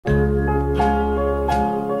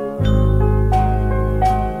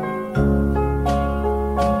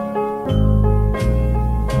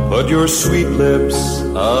Put your sweet lips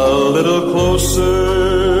a little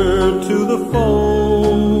closer to the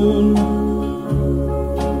phone.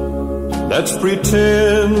 Let's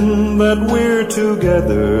pretend that we're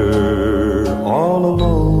together all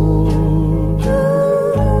alone.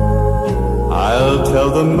 I'll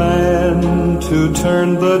tell the man to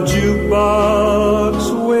turn the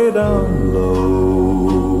jukebox way down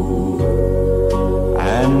low.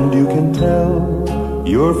 And you can tell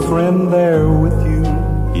your friend there with you,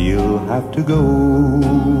 he'll have to go.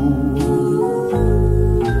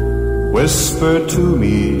 Whisper to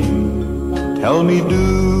me, tell me,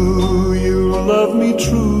 do you love me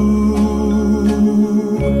true?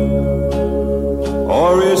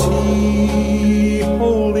 Or is he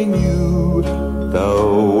holding you the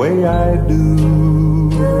way I do?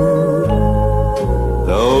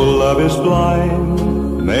 Though love is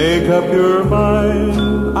blind, make up your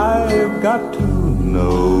mind, I've got to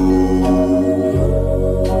know.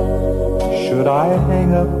 Should I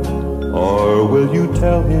hang up, or will you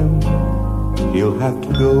tell him he'll have to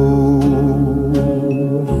go?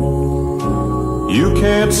 You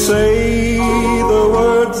can't say the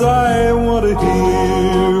words I want to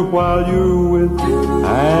hear while you're with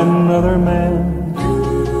another man.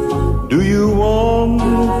 Do you want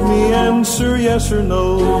me answer yes or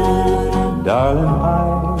no? Darling,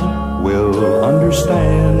 I will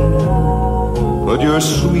understand. Put your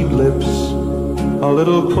sweet lips a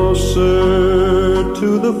little closer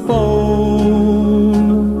to the phone.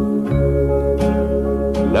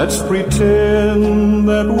 Let's pretend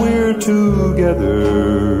that we're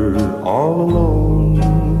together all alone.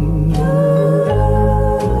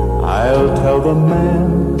 I'll tell the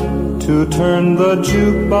man to turn the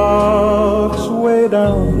jukebox way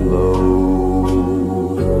down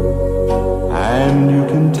low. And you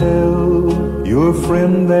can tell your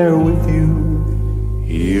friend there with you,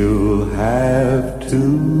 he'll have to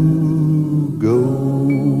go.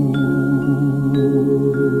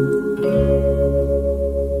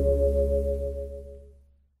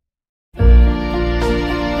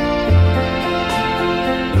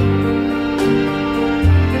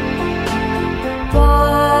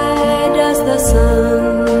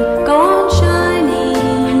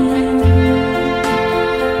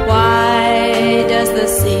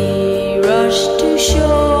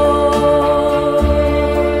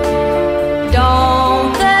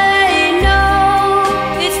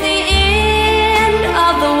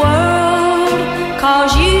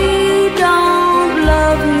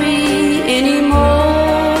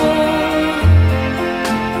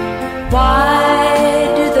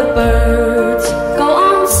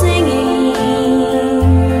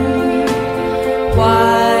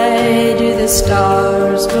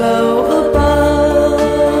 Stars glow above.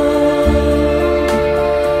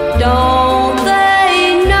 Don't they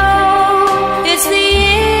know it's the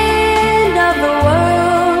end of the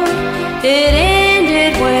world? It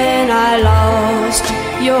ended when I lost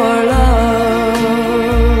your love.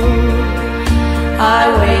 I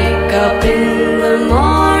wake up in the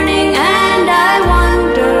morning and I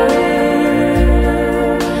wonder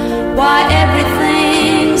why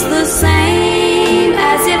everything's the same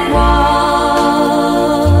as it was.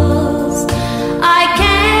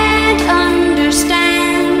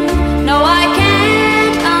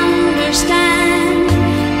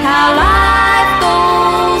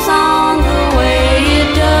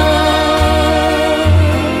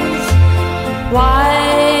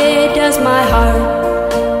 My heart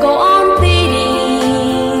go on beating?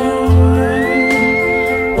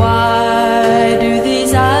 Why do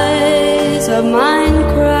these eyes of mine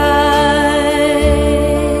cry?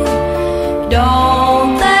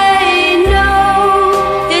 Don't they know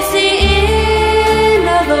it's the end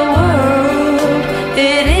of the world?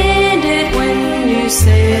 It ended when you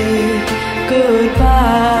said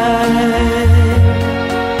goodbye.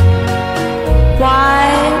 Why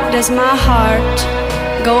does my heart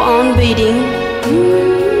go on beating?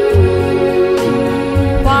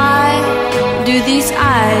 Why do these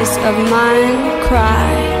eyes of mine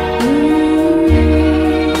cry?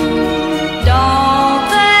 Don't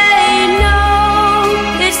they know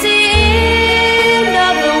it's the end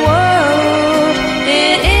of the world?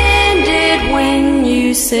 It ended when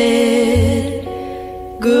you said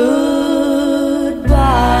goodbye.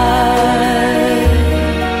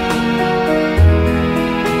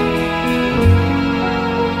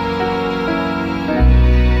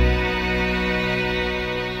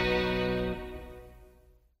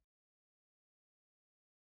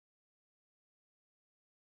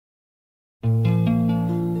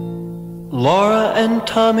 Laura and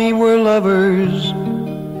Tommy were lovers.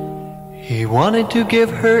 He wanted to give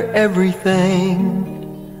her everything.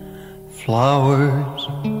 Flowers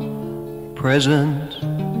present,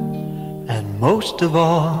 and most of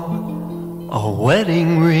all, a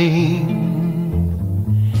wedding ring.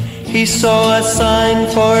 He saw a sign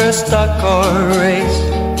for a stock car race,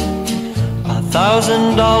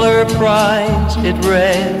 $1,000 prize it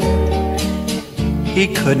read. He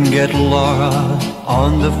couldn't get Laura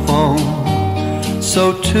on the phone,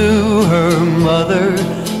 so to her mother,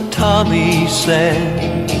 Tommy said,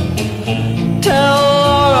 "Tell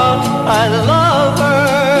Laura I love her.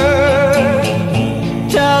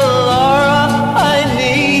 Tell Laura I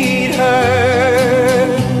need her.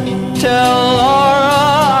 Tell Laura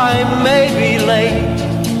I may be late.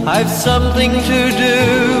 I've something to do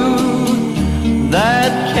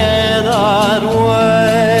that cannot wait."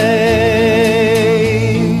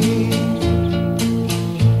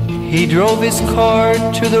 He drove his car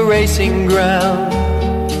to the racing ground.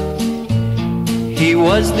 He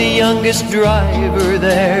was the youngest driver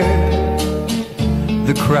there.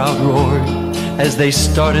 The crowd roared as they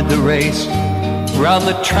started the race. Round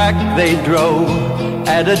the track they drove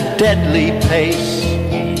at a deadly pace.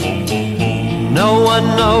 No one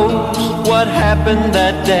knows what happened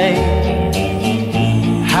that day,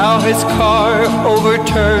 how his car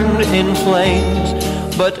overturned in flames.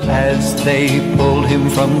 But as they pulled him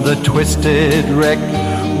from the twisted wreck,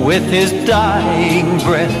 with his dying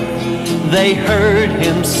breath, they heard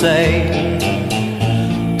him say,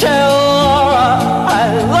 "Tell Laura I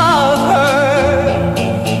love her.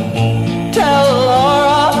 Tell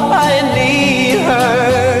Laura I need her.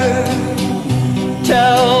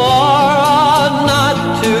 Tell Laura not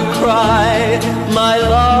to cry. My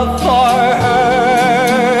love for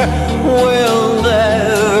her will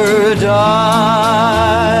never die."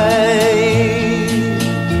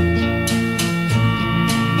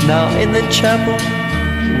 Now in the chapel,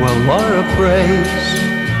 well, Laura prays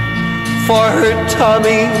for her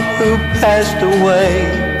Tommy who passed away.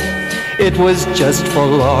 It was just for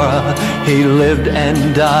Laura he lived and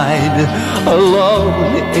died.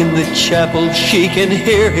 Alone in the chapel she can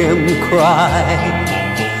hear him cry,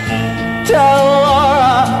 "Tell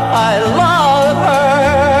Laura I love her.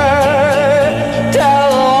 Tell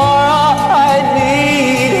Laura I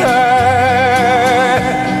need her.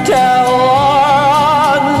 Tell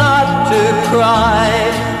Laura not to cry.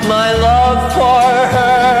 My love for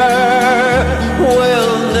her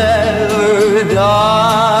will never die."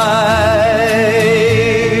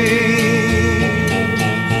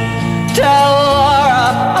 Tell Laura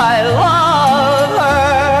I love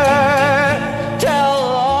her. Tell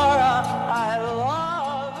Laura I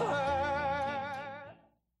love her.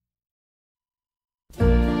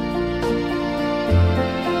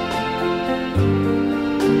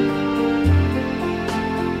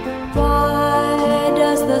 Why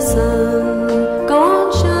does the sun go on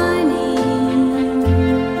shining?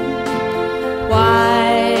 Why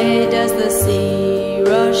does the sea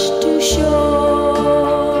rush to shore?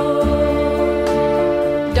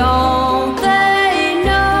 Don't they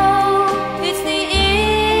know it's the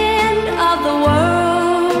end of the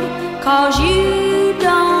world? 'Cause you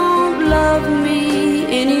don't love me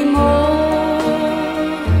anymore.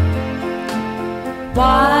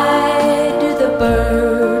 Why do the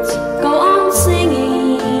birds go on singing?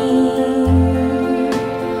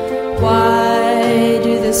 Why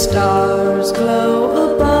do the stars glow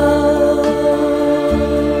above?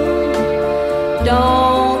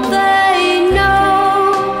 Don't they know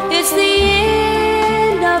it's the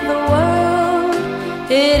end of the world?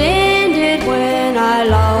 It ended when I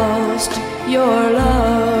lost your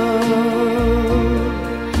love.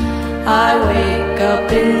 I wake up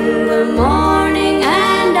in the morning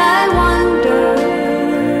and I wonder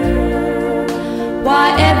why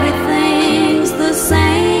everything's the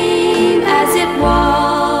same as it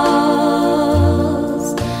was.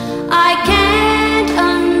 I can't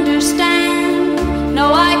understand, no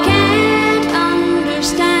I can't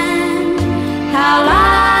understand how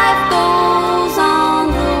life goes on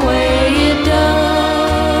the way it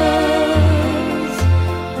does.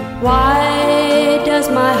 Why does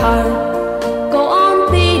my heart go on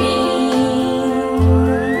beating?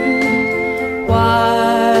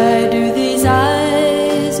 Why do these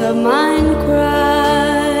eyes of mine cry?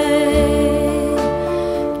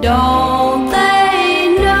 Don't they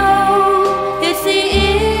know it's the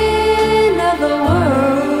end of the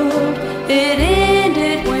world? It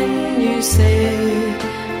ended when you said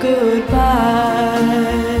goodbye.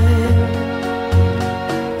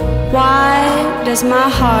 Why does my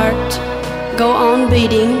heart go on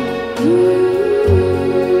beating?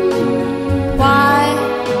 Why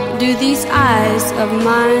do these eyes of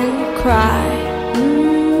mine cry?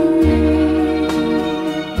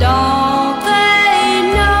 Don't they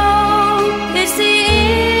know it's the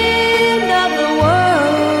end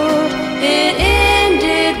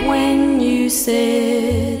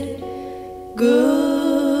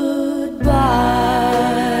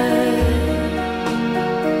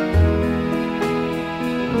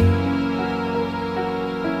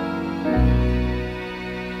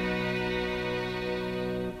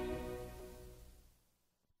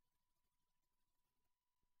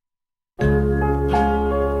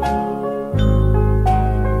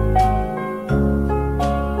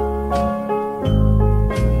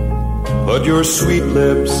Put your sweet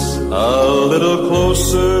lips a little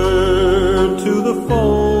closer to the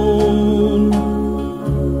phone.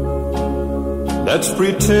 Let's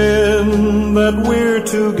pretend that we're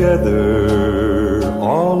together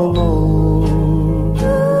all alone.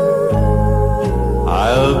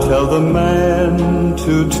 I'll tell the man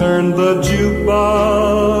to turn the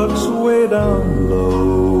jukebox way down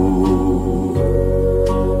low.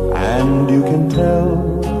 And you can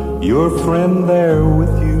tell your friend there with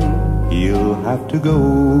you, he'll have to go.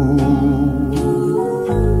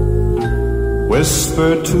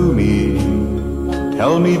 Whisper to me,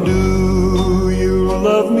 tell me, do you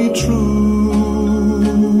love me true?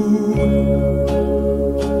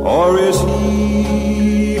 Or is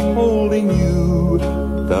he holding you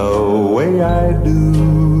the way I do?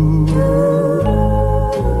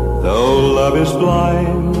 Though love is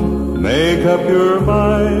blind, make up your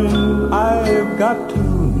mind, I've got to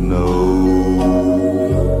know.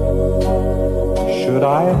 Should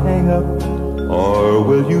I hang up, or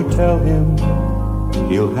will you tell him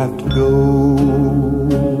he'll have to go?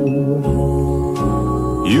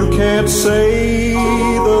 You can't say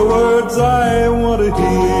the words I want to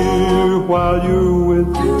hear while you're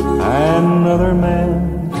with another man.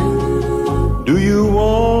 Do you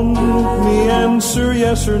want me answer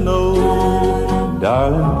yes or no?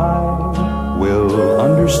 Darling, I will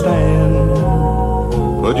understand.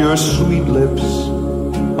 Put your sweet lips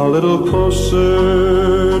a little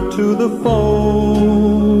closer to the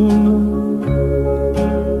phone.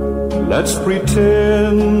 Let's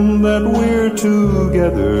pretend that we're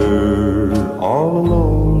together all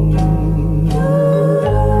alone.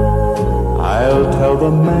 I'll tell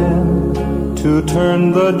the man to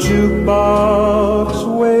turn the jukebox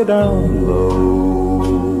way down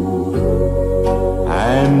low.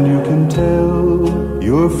 And you can tell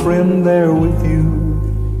your friend there with you,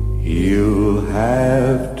 he'll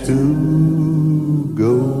have to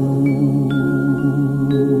go.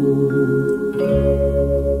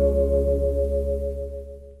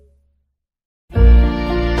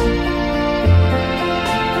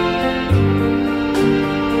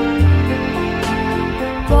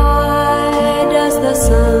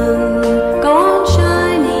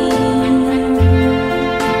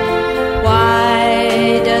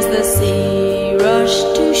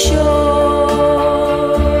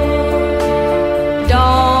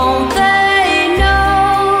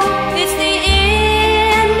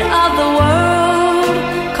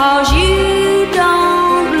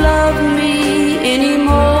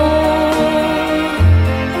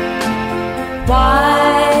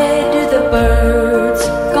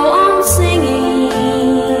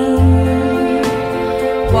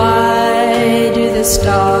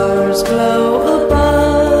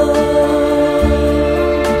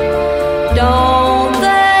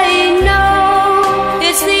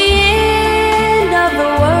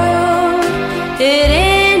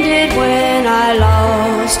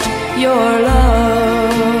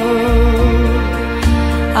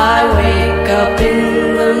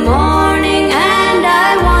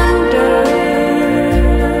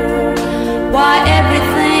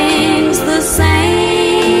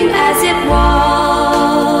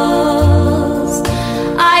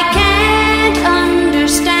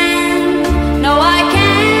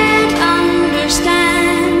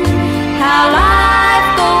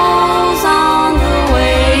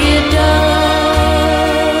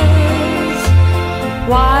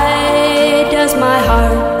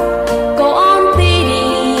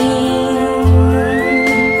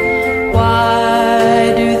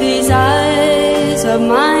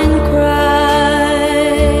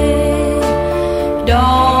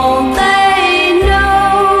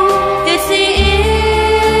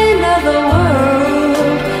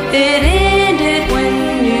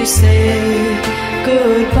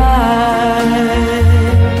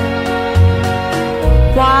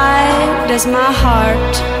 Does my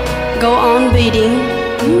heart go on beating?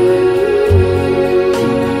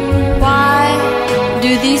 Why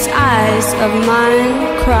do these eyes of mine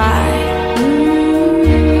cry?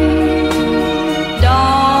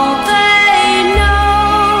 Don't they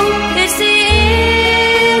know it's the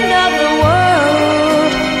end of the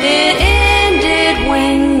world? It ended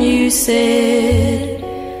when you said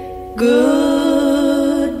goodbye.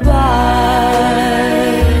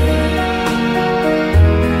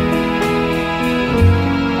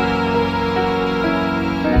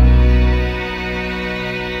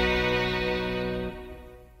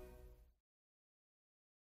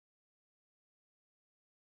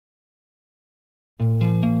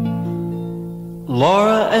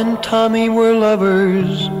 Laura and Tommy were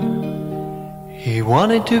lovers. He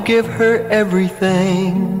wanted to give her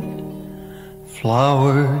everything.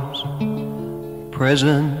 Flowers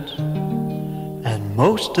present, and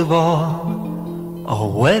most of all, a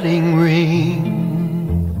wedding ring.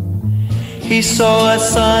 He saw a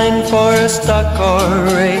sign for a stock car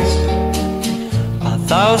race,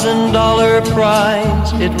 $1,000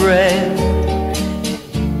 prize it read.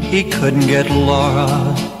 He couldn't get Laura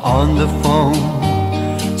on the phone,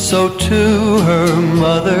 so to her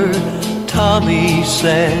mother Tommy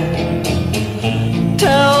said,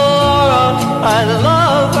 "Tell Laura I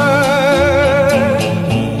love her.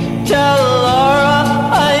 Tell Laura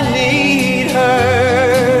I need her.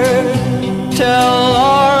 Tell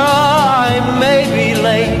Laura I may be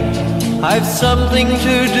late. I've something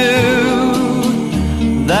to do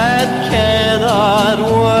that cannot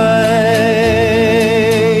wait."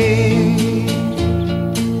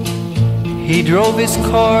 He drove his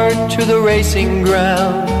car to the racing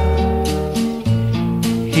ground.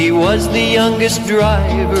 He was the youngest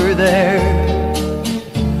driver there.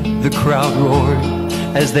 The crowd roared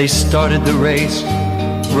as they started the race.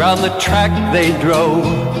 Round the track they drove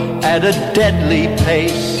at a deadly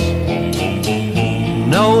pace.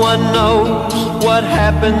 No one knows what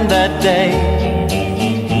happened that day,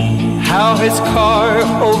 how his car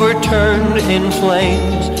overturned in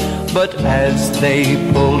flames. But as they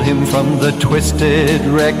pulled him from the twisted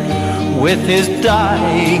wreck, with his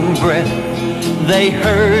dying breath, they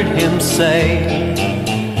heard him say,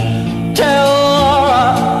 "Tell Laura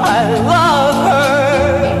I love her.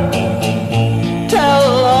 Tell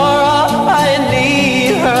Laura I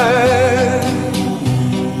need her.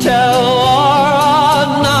 Tell Laura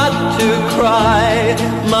not to cry.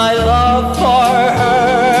 My love for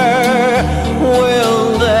her will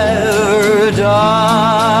never die."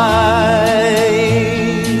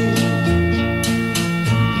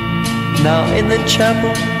 Now in the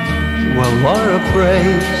chapel, well, Laura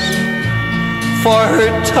prays for her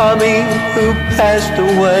Tommy who passed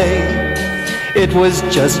away. It was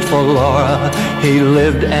just for Laura he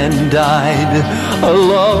lived and died.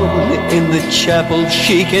 Alone in the chapel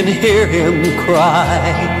she can hear him cry,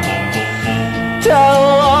 "Tell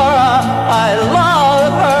Laura I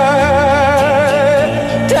love her.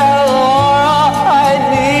 Tell Laura I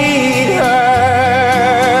need her.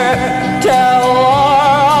 Tell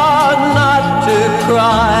Laura not to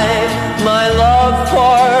cry. My love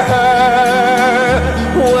for her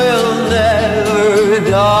will never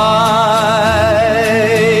die."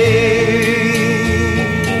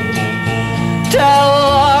 Tell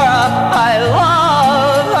Laura I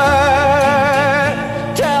love her.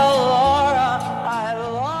 Tell Laura I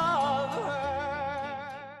love her.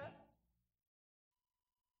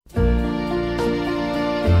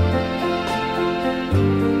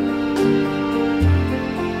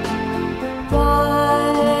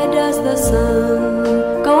 Why does the sun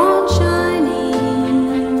go on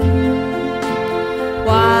shining?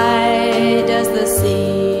 Why does the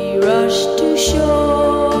sea rush to shore?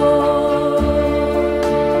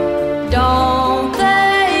 Don't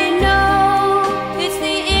they know it's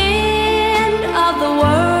the end of the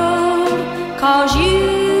world? 'Cause you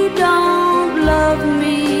don't love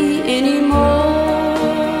me anymore.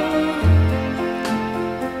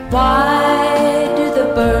 Why do the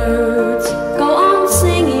birds go on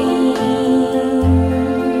singing?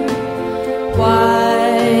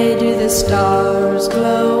 Why do the stars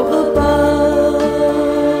glow above?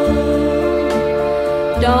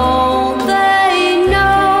 Don't they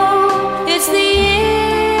know it's the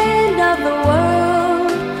end of the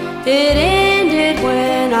world? It ended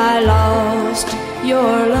when I lost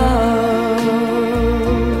your love.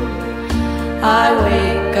 I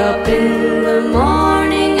wake up in the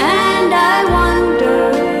morning and I wonder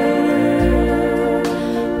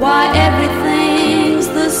why everything's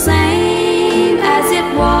the same as it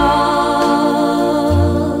was.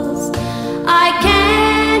 I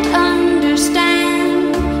can't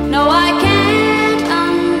understand, no I can't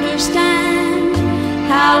understand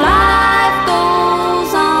how life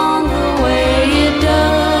goes on the way it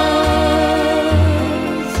does.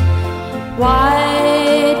 Why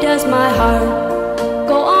does my heart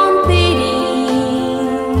go on beating?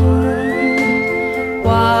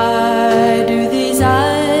 Why do these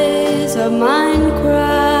eyes of mine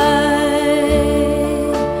cry?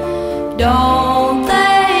 Don't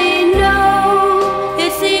they know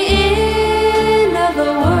it's the end of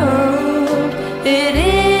the world? It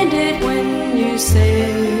ended when you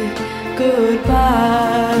said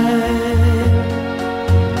goodbye.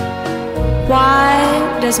 Why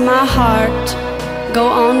does my heart go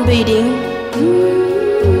on beating?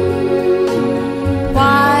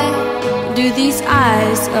 Why do these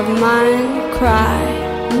eyes of mine cry?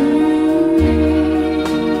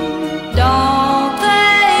 Don't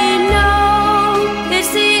they know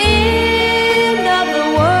it's the end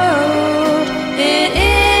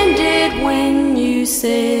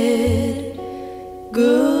said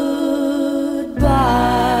goodbye.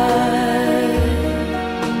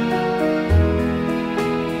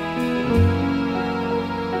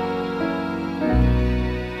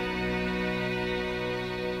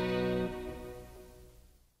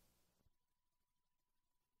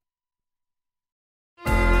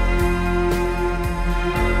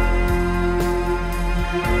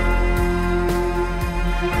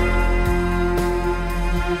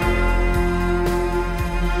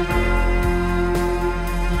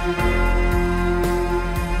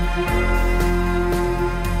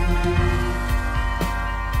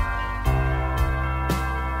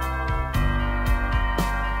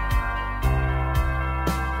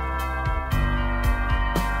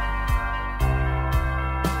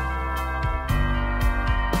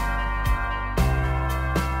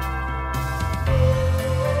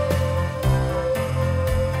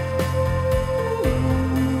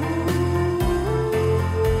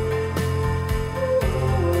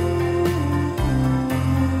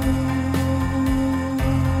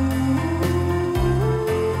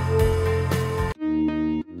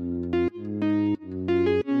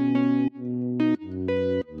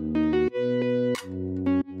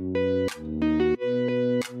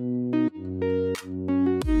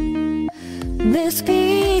 They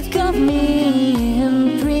speak of me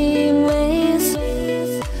in three ways.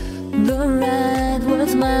 The right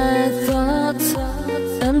was my thoughts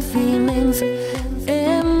and feelings,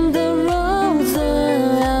 and the roads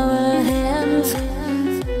are our hands.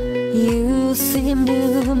 You seem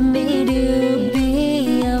to me to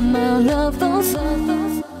be among of those.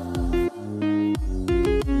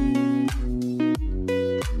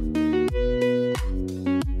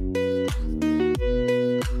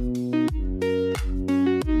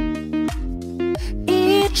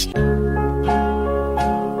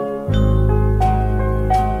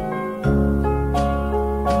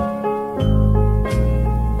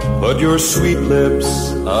 Put your sweet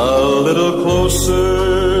lips a little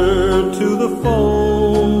closer to the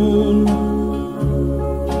phone.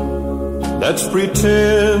 Let's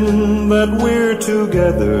pretend that we're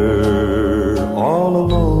together all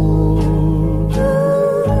alone.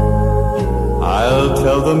 I'll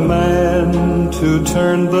tell the man to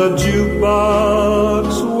turn the jukebox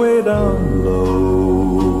way down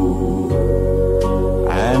low,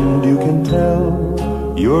 and you can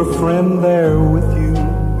tell your friend there with you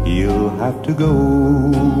he'll have to go.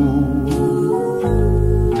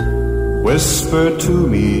 Whisper to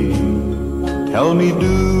me, tell me,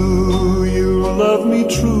 do you love me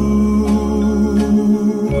true?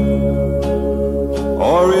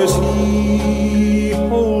 Or is he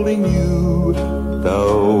holding you the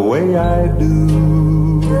way I do?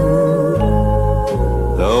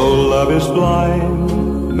 Though love is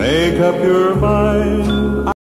blind, make up your mind.